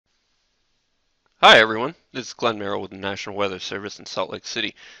Hi everyone, this is Glenn Merrill with the National Weather Service in Salt Lake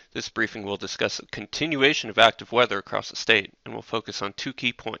City. This briefing will discuss a continuation of active weather across the state and will focus on two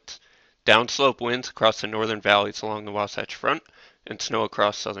key points: downslope winds across the northern valleys along the Wasatch Front and snow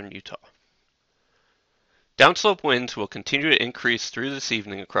across southern Utah. Downslope winds will continue to increase through this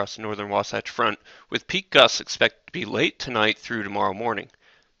evening across the northern Wasatch Front, with peak gusts expected to be late tonight through tomorrow morning.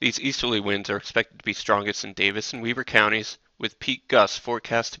 These easterly winds are expected to be strongest in Davis and Weber counties, with peak gusts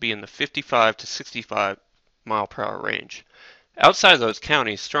forecast to be in the 55 to 65 mile per hour range. Outside of those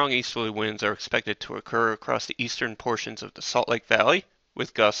counties, strong easterly winds are expected to occur across the eastern portions of the Salt Lake Valley,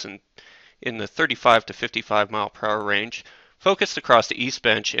 with gusts in the 35 to 55 mile per hour range, focused across the East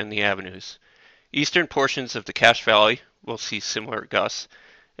Bench and the avenues. Eastern portions of the Cache Valley will see similar gusts,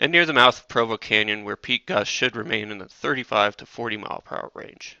 and near the mouth of Provo Canyon, where peak gusts should remain in the 35 to 40 mile per hour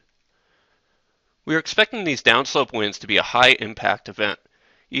range. We are expecting these downslope winds to be a high impact event.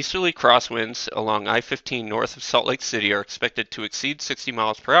 Easterly crosswinds along I-15 north of Salt Lake City are expected to exceed 60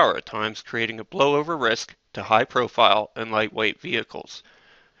 miles per hour at times, creating a blowover risk to high profile and lightweight vehicles.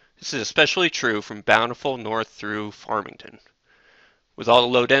 This is especially true from Bountiful north through Farmington. With all the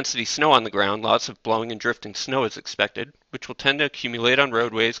low-density snow on the ground, lots of blowing and drifting snow is expected, which will tend to accumulate on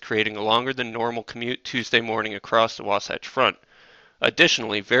roadways, creating a longer than normal commute Tuesday morning across the Wasatch Front.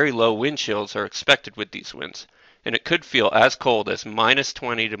 Additionally, very low wind chills are expected with these winds, and it could feel as cold as minus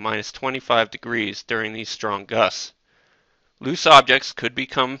 20 to minus 25 degrees during these strong gusts. Loose objects could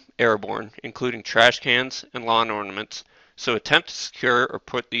become airborne, including trash cans and lawn ornaments, so attempt to secure or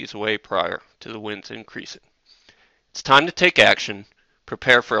put these away prior to the winds increasing. It's time to take action,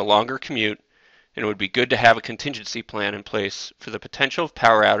 prepare for a longer commute, and it would be good to have a contingency plan in place for the potential of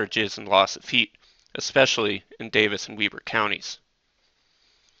power outages and loss of heat, especially in Davis and Weber counties.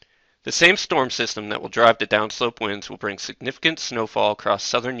 The same storm system that will drive the downslope winds will bring significant snowfall across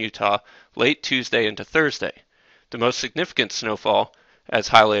southern Utah late Tuesday into Thursday. The most significant snowfall, as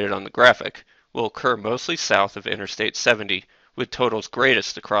highlighted on the graphic, will occur mostly south of Interstate 70, with totals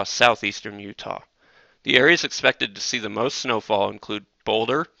greatest across southeastern Utah. The areas expected to see the most snowfall include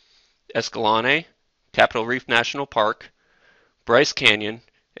Boulder, Escalante, Capitol Reef National Park, Bryce Canyon,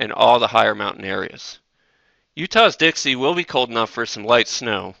 and all the higher mountain areas. Utah's Dixie will be cold enough for some light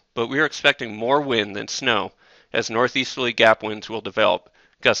snow, but we are expecting more wind than snow as northeasterly gap winds will develop,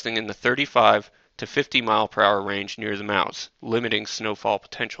 gusting in the 35 to 50 mile per hour range near the mouths, limiting snowfall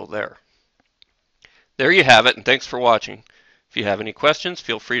potential there. There you have it, and thanks for watching. If you have any questions,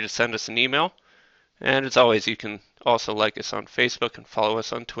 feel free to send us an email. And as always, you can also like us on Facebook and follow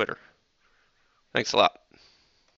us on Twitter. Thanks a lot.